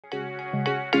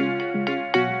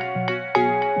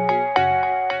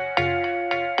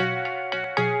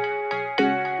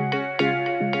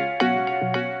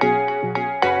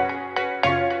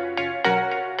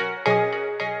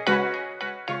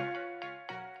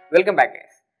welcome back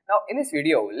guys. Now in this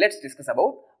video, let's discuss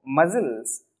about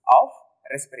muscles of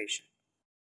respiration.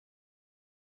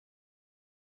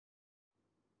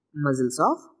 Muscles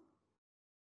of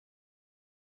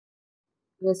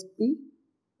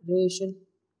respiration.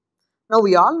 Now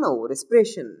we all know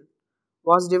respiration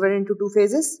was divided into two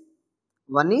phases.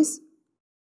 One is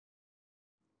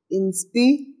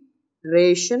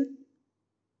inspiration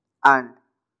and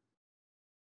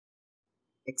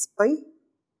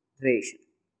expiration.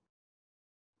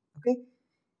 Okay.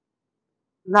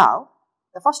 Now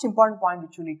the first important point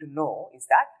which you need to know is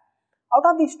that out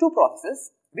of these two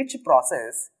processes, which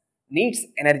process needs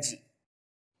energy?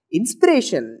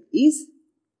 Inspiration is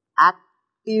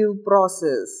active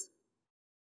process,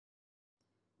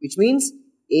 which means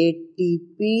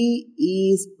ATP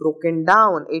is broken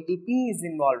down, ATP is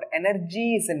involved,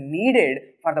 energy is needed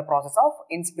for the process of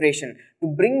inspiration. To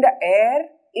bring the air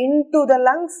into the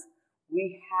lungs,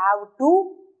 we have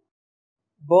to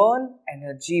burn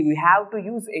energy, we have to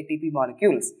use ATP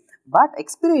molecules. But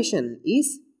expiration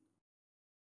is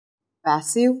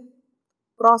passive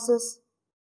process,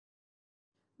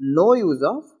 no use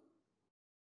of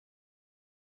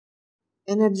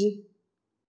energy.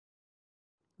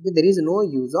 Okay, there is no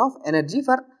use of energy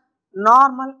for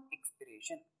normal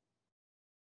expiration.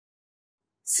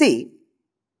 See,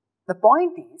 the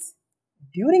point is,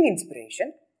 during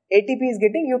inspiration, ATP is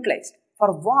getting utilized.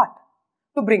 For what?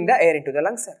 To bring the air into the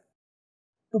lungs, sir.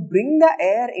 To bring the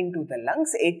air into the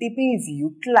lungs, ATP is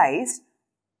utilized,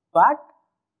 but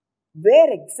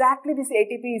where exactly this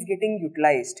ATP is getting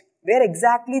utilized? Where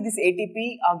exactly this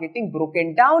ATP are getting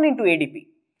broken down into ADP?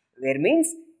 Where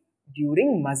means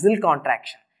during muscle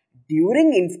contraction.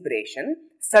 During inspiration,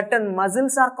 certain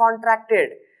muscles are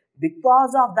contracted.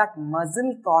 Because of that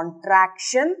muscle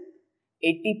contraction,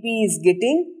 ATP is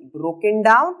getting broken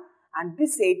down and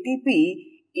this ATP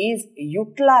is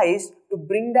utilized to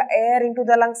bring the air into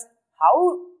the lungs.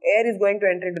 How air is going to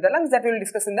enter into the lungs, that we will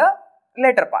discuss in the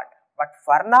later part. But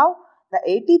for now, the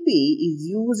ATP is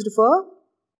used for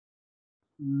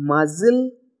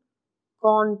muscle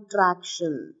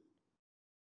contraction.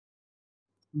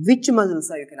 Which muscles,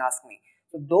 sir, you can ask me?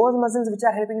 So those muscles which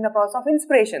are helping in the process of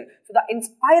inspiration. So the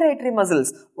inspiratory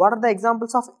muscles. What are the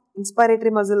examples of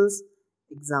inspiratory muscles?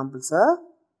 Examples are,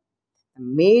 a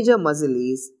major muscle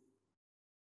is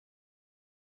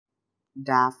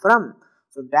diaphragm.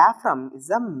 So diaphragm is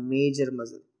a major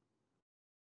muscle.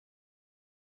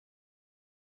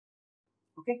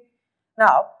 Okay.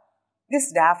 Now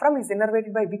this diaphragm is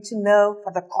innervated by which nerve?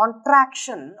 For the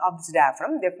contraction of this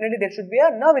diaphragm, definitely there should be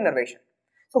a nerve innervation.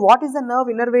 So what is the nerve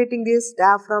innervating this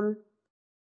diaphragm?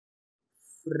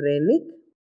 Phrenic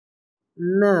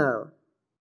nerve.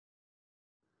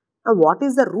 Now what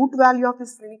is the root value of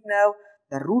this phrenic nerve?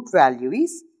 The root value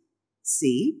is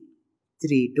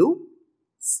C3 to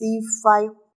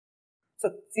C5. So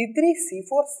C3,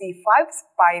 C4, C5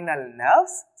 spinal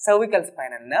nerves, cervical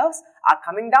spinal nerves are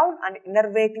coming down and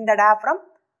innervating the diaphragm,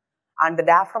 and the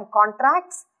diaphragm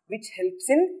contracts, which helps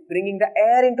in bringing the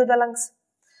air into the lungs.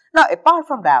 Now apart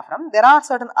from diaphragm, there are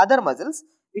certain other muscles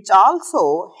which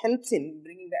also helps in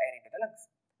bringing the air into the lungs.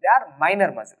 They are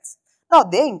minor muscles. Now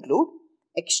they include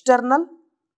external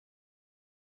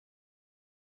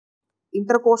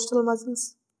intercostal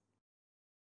muscles.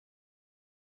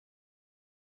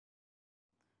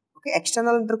 Okay,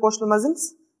 external intercostal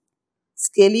muscles,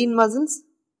 scalene muscles,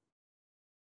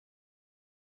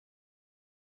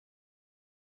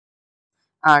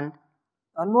 and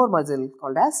one more muscle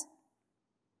called as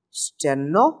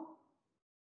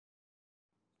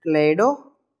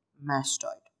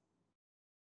sternocleidomastoid.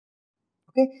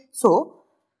 Okay, so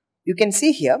you can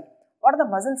see here what are the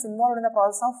muscles involved in the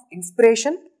process of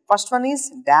inspiration. First one is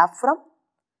diaphragm,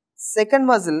 second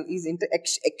muscle is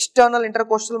external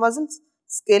intercostal muscles,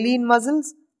 scalene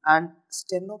muscles and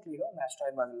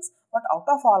sternocleidomastoid muscles. But out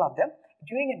of all of them,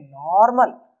 during a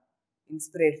normal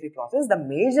inspiratory process, the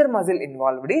major muscle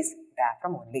involved is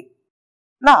diaphragm only.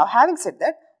 Now having said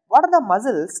that, what are the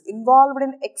muscles involved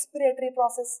in expiratory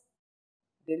process?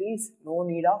 There is no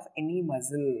need of any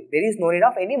muscle. There is no need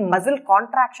of any muscle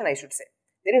contraction, I should say.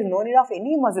 There is no need of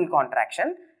any muscle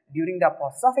contraction during the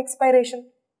process of expiration.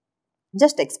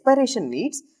 Just expiration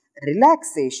needs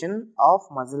relaxation of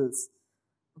muscles.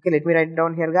 Okay, let me write it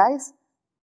down here, guys.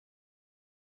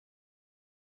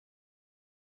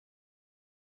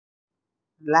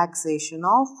 Relaxation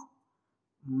of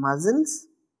muscles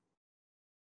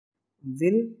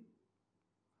will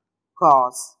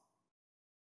cause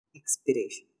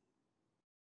expiration.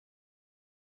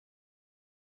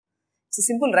 It's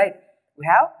simple, right? We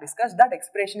have discussed that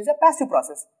expiration is a passive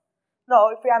process. Now,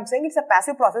 if I am saying it's a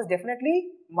passive process, definitely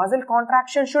muscle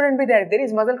contraction shouldn't be there. If there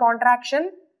is muscle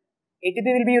contraction,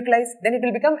 ATP will be utilized, then it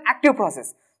will become active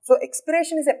process. So,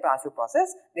 expiration is a passive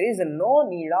process. There is no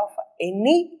need of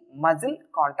any muscle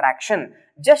contraction.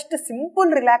 Just a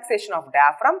simple relaxation of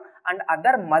diaphragm and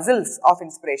other muscles of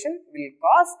inspiration will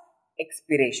cause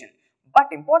expiration.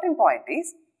 But important point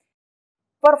is,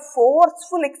 for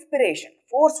forceful expiration,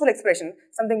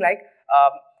 something like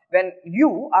when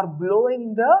you are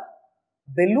blowing the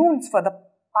balloons for the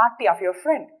party of your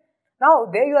friend. Now,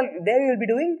 there you will be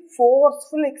doing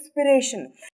forceful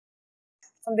expiration,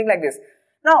 something like this.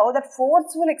 Now, that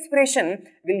forceful expiration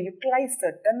will utilize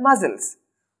certain muscles.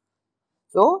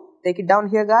 So, take it down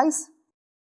here, guys.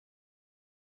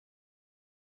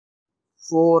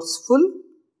 Forceful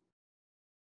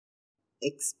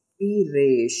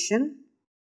expiration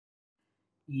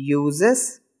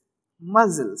uses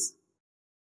muscles.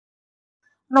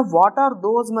 Now, what are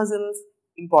those muscles?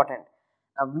 Important.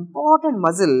 Now, important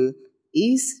muscle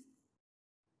is,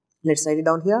 let's write it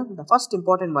down here. The first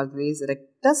important muscle is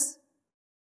rectus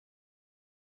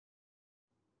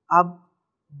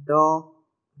abdominis.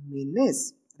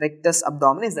 Rectus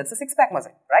abdominis, that's a six-pack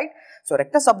muscle, right? So,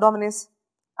 rectus abdominis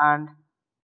and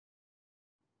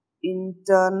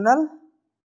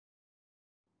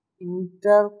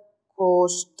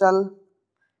intercostal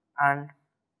and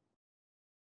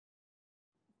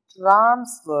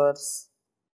transverse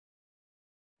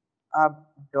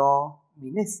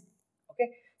abdominis.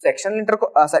 Okay, so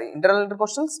internal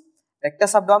intercostals,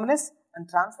 rectus abdominis and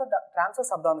transverse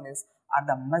abdominis are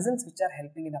the muscles which are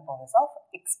helping in the process of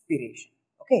expiration.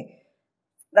 Okay,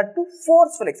 that too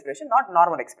forceful expiration, not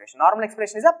normal expiration. Normal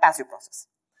expiration is a passive process.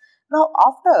 Now,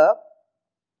 after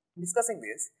discussing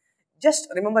this, just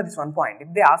remember this one point.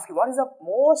 If they ask you what is the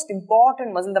most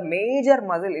important muscle, the major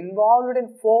muscle involved in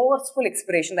forceful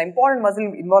expiration, the important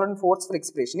muscle involved in forceful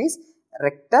expiration is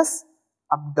rectus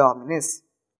abdominis.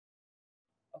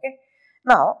 Okay.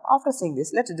 Now, after saying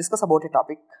this, let's discuss about a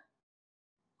topic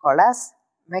called as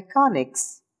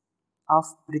mechanics of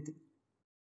breathing.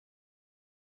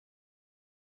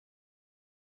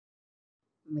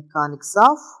 Mechanics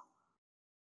of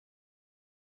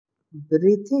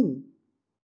breathing.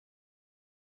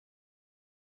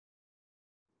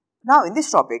 Now, in this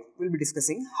topic, we will be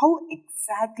discussing how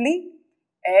exactly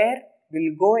air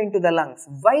will go into the lungs.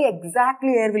 Why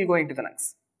exactly air will go into the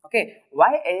lungs? Okay,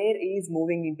 why air is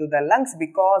moving into the lungs?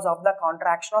 Because of the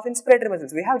contraction of inspiratory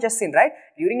muscles. We have just seen, right?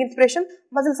 During inspiration,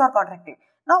 muscles are contracting.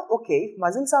 Now, okay, if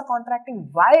muscles are contracting,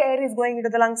 why air is going into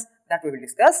the lungs? That we will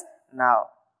discuss now.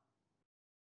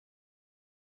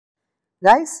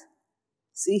 Guys,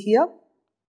 see here,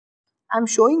 I am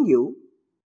showing you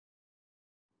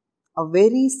a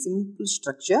very simple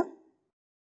structure.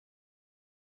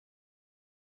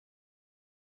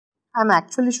 I am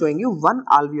actually showing you one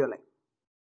alveoli.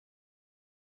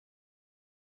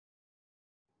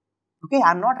 Okay,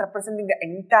 I am not representing the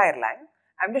entire line.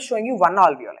 I am just showing you one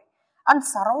alveoli. And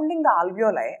surrounding the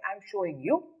alveoli, I am showing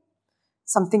you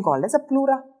something called as a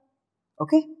pleura.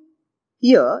 Okay,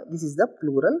 here this is the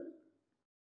pleural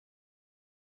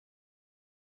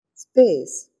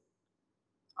space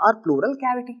or pleural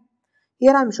cavity.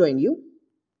 Here I am showing you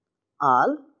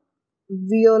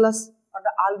alveolus or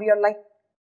the alveoli.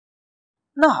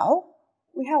 Now,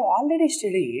 we have already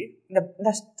studied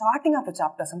the starting of the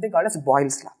chapter something called as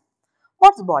Boyle's law.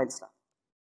 What's Boyle's law?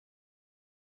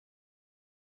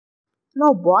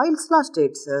 Now, Boyle's law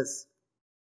states as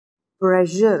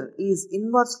pressure is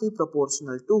inversely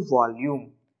proportional to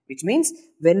volume, which means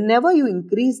whenever you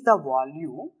increase the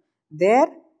volume, there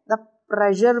the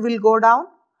pressure will go down,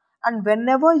 and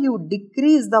whenever you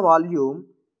decrease the volume,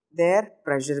 their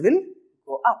pressure will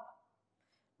go up.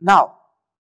 Now,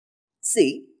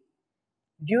 see,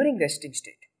 during resting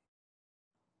state,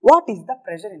 what is the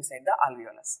pressure inside the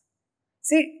alveolus?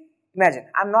 See, imagine,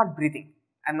 I am not breathing,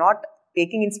 I am not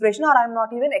taking inspiration or I am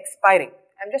not even expiring,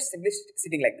 I am just simply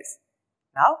sitting like this.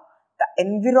 Now, the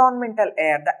environmental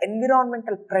air, the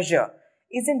environmental pressure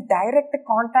is in direct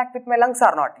contact with my lungs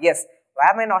or not? Yes.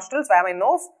 Via my nostrils, via my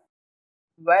nose,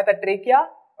 via the trachea,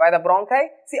 via the bronchi.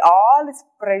 See, all this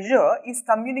pressure is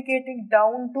communicating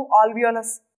down to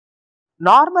alveolus.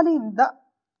 Normally in the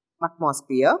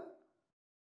atmosphere,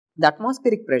 the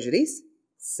atmospheric pressure is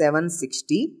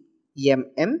 760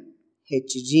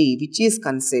 mmHg, which is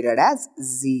considered as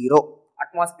 0.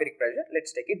 Atmospheric pressure,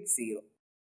 let's take it 0.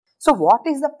 So, what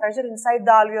is the pressure inside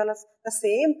the alveolus? The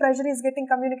same pressure is getting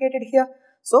communicated here.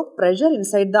 So, pressure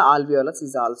inside the alveolus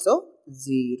is also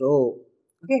 0.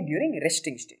 Okay, during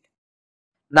resting state.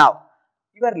 Now,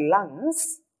 your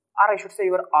lungs, or I should say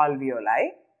your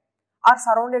alveoli, are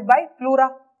surrounded by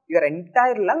pleura. your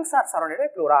entire lungs are surrounded by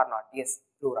pleura or not? Yes,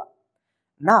 pleura.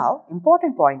 Now,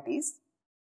 important point is,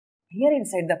 here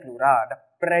inside the pleura, the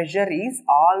pressure is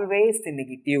always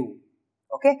negative.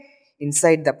 Okay,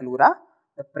 inside the pleura,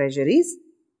 the pressure is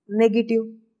negative.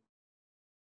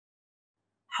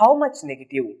 How much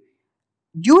negative?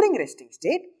 During resting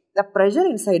state, the pressure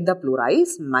inside the pleura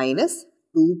is minus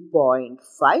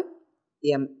 2.5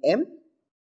 mm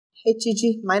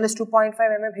Hg. Minus 2.5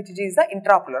 mm Hg is the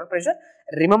intrapleural pressure.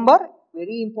 Remember,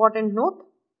 very important note,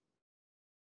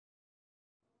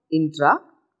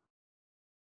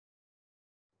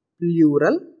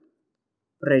 intrapleural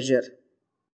pressure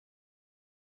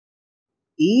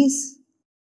is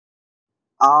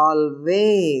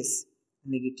always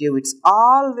negative. It's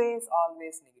always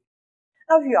negative.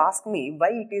 Now, if you ask me why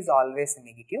it is always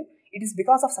negative, it is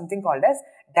because of something called as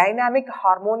dynamic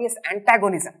harmonious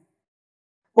antagonism.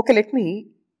 Okay, let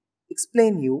me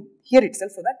explain you here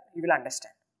itself so that you will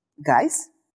understand. Guys,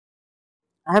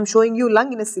 I am showing you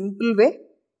lung in a simple way.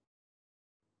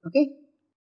 Okay,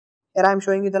 here I am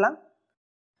showing you the lung.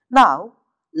 Now,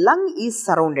 lung is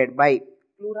surrounded by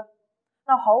pleura.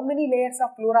 Now, how many layers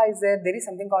of pleura is there? There is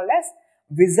something called as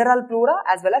visceral pleura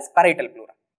as well as parietal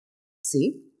pleura.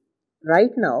 See,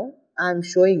 right now I am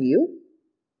showing you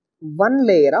one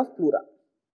layer of pleura.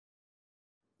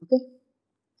 Okay,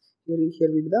 here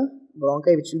will be the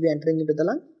bronchi which will be entering into the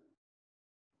lung.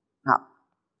 Now,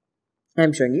 I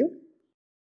am showing you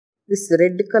this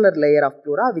red color layer of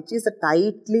pleura which is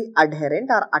tightly adherent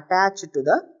or attached to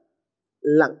the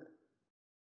lung.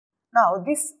 Now,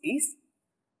 this is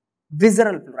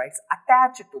visceral pleura, it's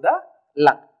attached to the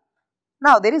lung.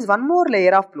 Now, there is one more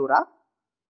layer of pleura.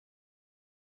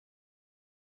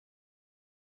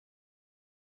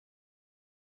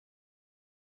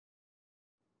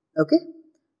 Okay.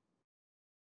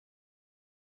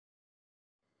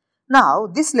 Now,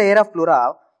 this layer of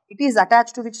pleura, it is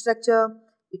attached to which structure?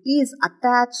 It is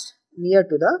attached near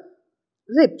to the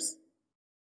ribs.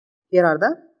 Here are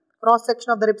the cross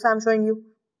section of the ribs I am showing you.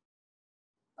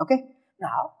 Okay.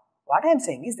 Now, what I am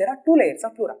saying is there are two layers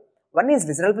of pleura. One is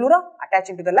visceral pleura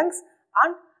attaching to the lungs,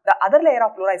 and the other layer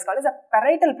of pleura is called as a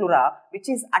parietal pleura which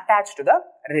is attached to the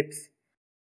ribs.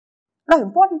 Now,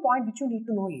 important point which you need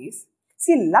to know is,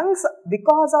 see, lungs,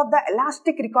 because of the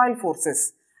elastic recoil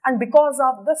forces and because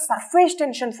of the surface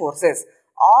tension forces,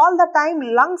 all the time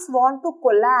lungs want to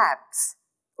collapse.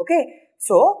 Okay,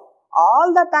 so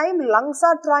all the time lungs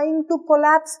are trying to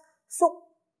collapse. So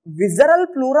visceral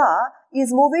pleura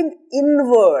is moving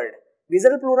inward.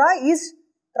 Visceral pleura is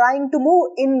trying to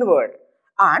move inward,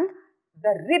 and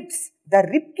the ribs, the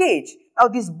rib cage, now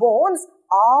these bones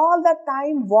all the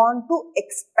time want to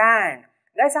expand.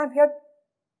 Guys, I am here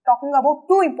talking about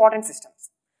two important systems.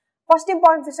 First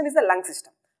important system is the lung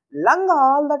system. Lung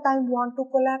all the time want to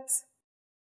collapse,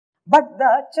 but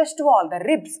the chest wall, the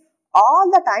ribs, all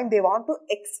the time they want to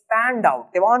expand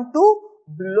out, they want to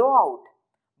blow out.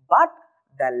 But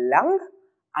the lung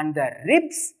and the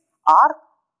ribs are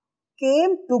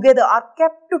came together, are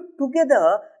kept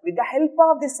together with the help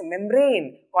of this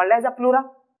membrane called as a pleura.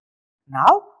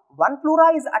 Now, one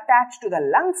pleura is attached to the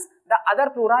lungs, the other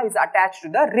pleura is attached to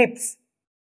the ribs.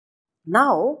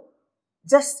 Now,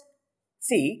 just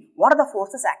see what are the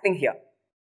forces acting here.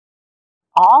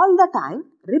 All the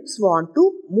time ribs want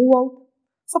to move out.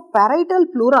 So, parietal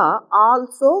pleura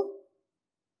also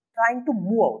trying to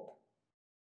move out.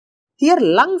 Here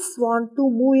lungs want to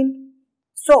move in.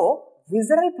 So,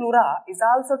 visceral pleura is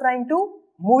also trying to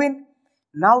move in.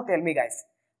 Now, tell me guys,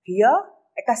 here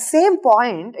at the same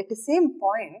point,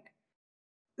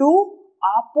 two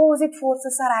opposite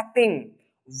forces are acting.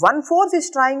 One force is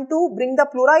trying to bring the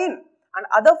pleura in and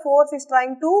other force is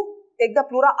trying to take the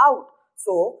pleura out.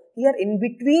 So, here in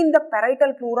between the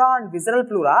parietal pleura and visceral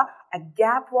pleura, a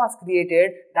gap was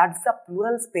created, that's the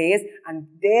pleural space, and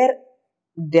there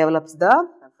develops the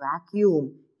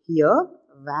vacuum. Here,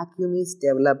 vacuum is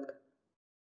developed.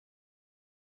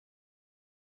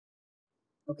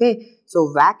 Okay,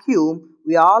 so vacuum,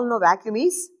 we all know vacuum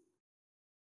is,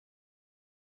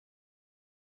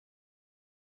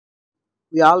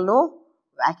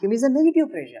 a negative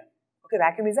pressure. Okay,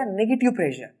 vacuum is a negative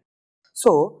pressure.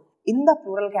 So, in the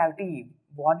pleural cavity,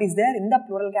 what is there? In the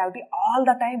pleural cavity, all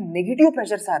the time negative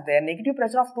pressures are there. Negative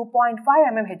pressure of 2.5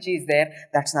 mmHg is there.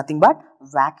 That's nothing but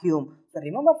vacuum. So,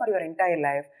 remember for your entire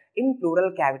life, in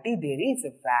pleural cavity, there is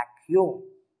a vacuum.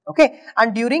 Okay,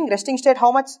 and during resting state,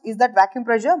 how much is that vacuum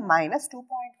pressure? Minus 2.5.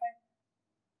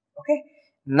 Okay,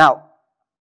 now,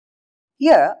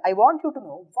 here I want you to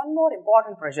know one more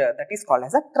important pressure, that is called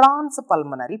as a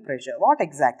transpulmonary pressure. What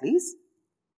exactly is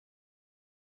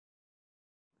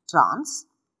transpulmonary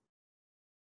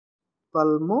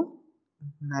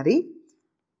transpulmonary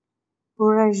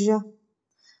pressure.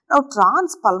 Now,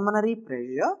 transpulmonary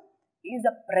pressure is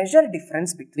the pressure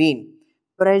difference between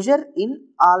pressure in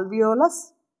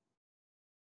alveolus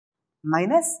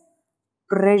minus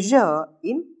pressure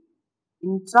in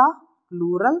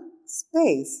intrapleural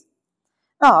space.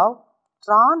 Now,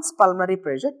 transpulmonary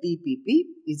pressure TPP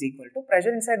is equal to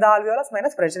pressure inside the alveolus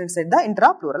minus pressure inside the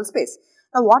intrapleural space.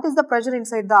 Now, what is the pressure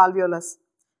inside the alveolus?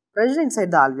 Pressure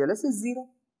inside the alveolus is 0.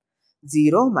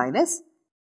 0 minus,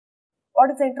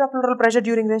 what is the intrapleural pressure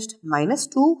during rest? Minus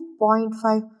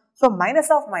 2.5. So,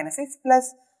 minus of minus is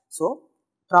plus. So,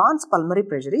 transpulmonary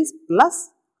pressure is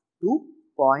plus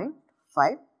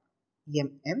 2.5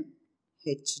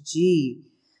 mmHg.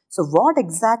 So, what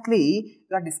exactly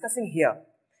we are discussing here?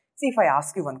 See, if I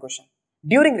ask you one question.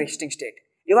 During resting state,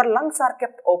 your lungs are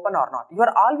kept open or not? Your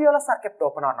alveolus are kept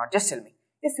open or not? Just tell me.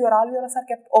 Yes, your alveolus are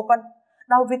kept open.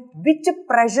 Now, with which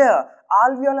pressure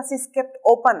alveolus is kept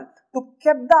open? To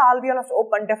keep the alveolus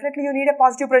open, definitely you need a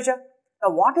positive pressure.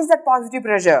 Now, what is that positive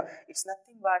pressure? It's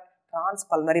nothing but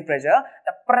transpulmonary pressure.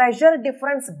 The pressure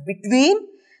difference between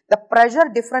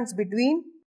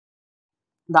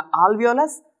the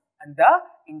alveolus and the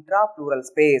intrapleural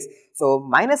space. So,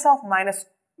 minus 2.5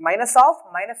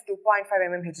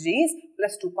 mmHg is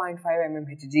plus 2.5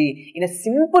 mmHg. In a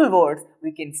simple words,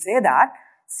 we can say that,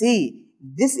 see,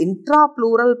 this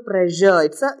intrapleural pressure,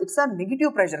 it's a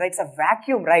negative pressure, right? It's a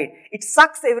vacuum, right? It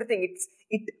sucks everything.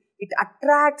 It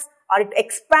attracts or it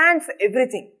expands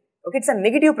everything. Okay, it's a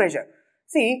negative pressure.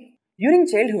 See, during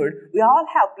childhood, we all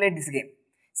have played this game.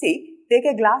 See, take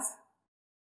a glass.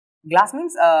 Glass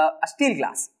means a steel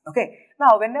glass. Okay.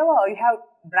 Now, whenever you have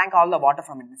drank all the water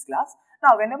from this glass,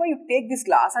 now whenever you take this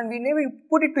glass and whenever you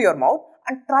put it to your mouth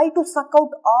and try to suck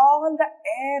out all the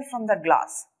air from the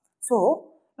glass. So,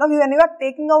 now when you are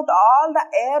taking out all the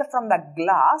air from the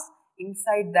glass,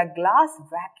 inside the glass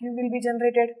vacuum will be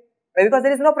generated. Why? Because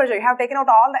there is no pressure. You have taken out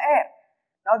all the air.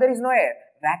 Now there is no air.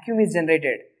 Vacuum is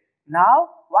generated. Now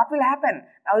what will happen?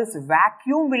 Now this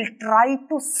vacuum will try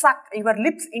to suck your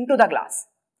lips into the glass.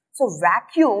 So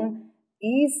vacuum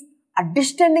is a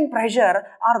distending pressure,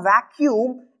 or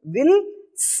vacuum will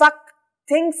suck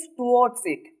things towards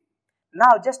it.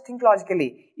 Now just think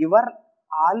logically. Your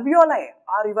alveoli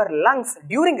or your lungs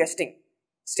during resting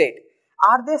state,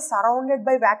 are they surrounded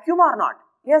by vacuum or not?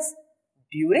 Yes.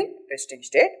 During resting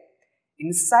state,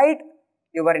 inside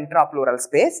your intrapleural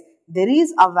space, there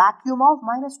is a vacuum of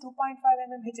minus 2.5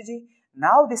 mmHg.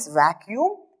 Now this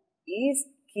vacuum is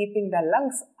keeping the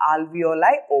lungs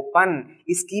alveoli open,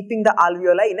 is keeping the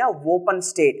alveoli in a open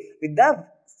state. With the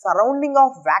surrounding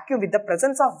of vacuum, with the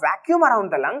presence of vacuum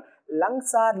around the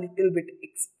lungs are little bit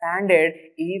expanded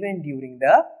even during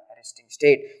the resting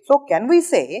state. So, can we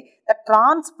say the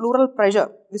transpleural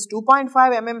pressure is 2.5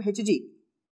 mmHg?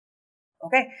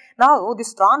 Okay. Now,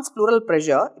 this transpleural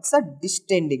pressure, it's a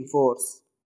distending force.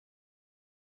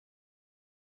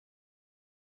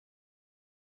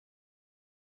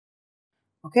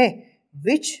 Okay,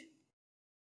 which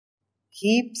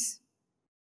keeps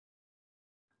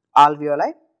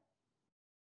alveoli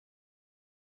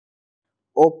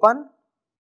open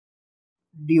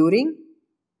during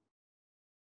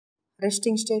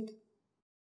resting state.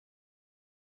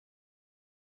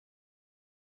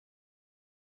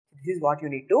 This is what you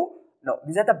need to know.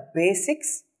 These are the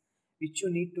basics which you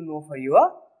need to know for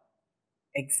your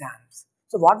exams.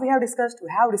 So what we have discussed? We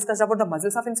have discussed about the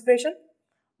muscles of inspiration,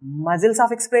 muscles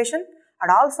of expiration,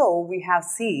 and also we have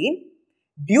seen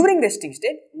during resting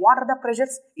state what are the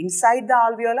pressures inside the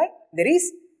alveoli. There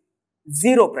is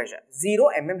zero pressure, 0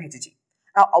 mmHg.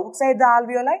 Now outside the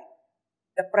alveoli,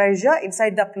 the pressure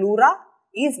inside the pleura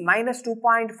is minus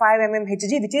 2.5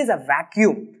 mmHg, which is a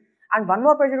vacuum. And one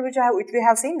more pressure which we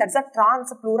have seen, that's the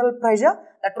transpleural pressure.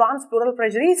 The transpleural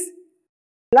pressure is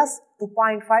plus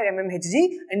 2.5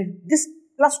 mmHg, and this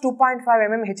plus 2.5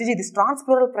 mmHg, this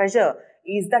transpleural pressure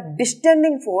is the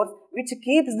distending force which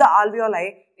keeps the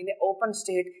alveoli in an open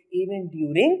state even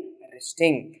during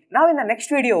resting. Now in the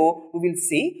next video, we will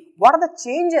see what are the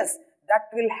changes that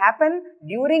will happen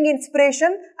during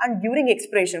inspiration and during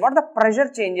expiration. What are the pressure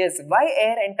changes? Why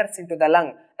air enters into the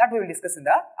lung? That we will discuss in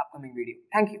the upcoming video.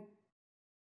 Thank you.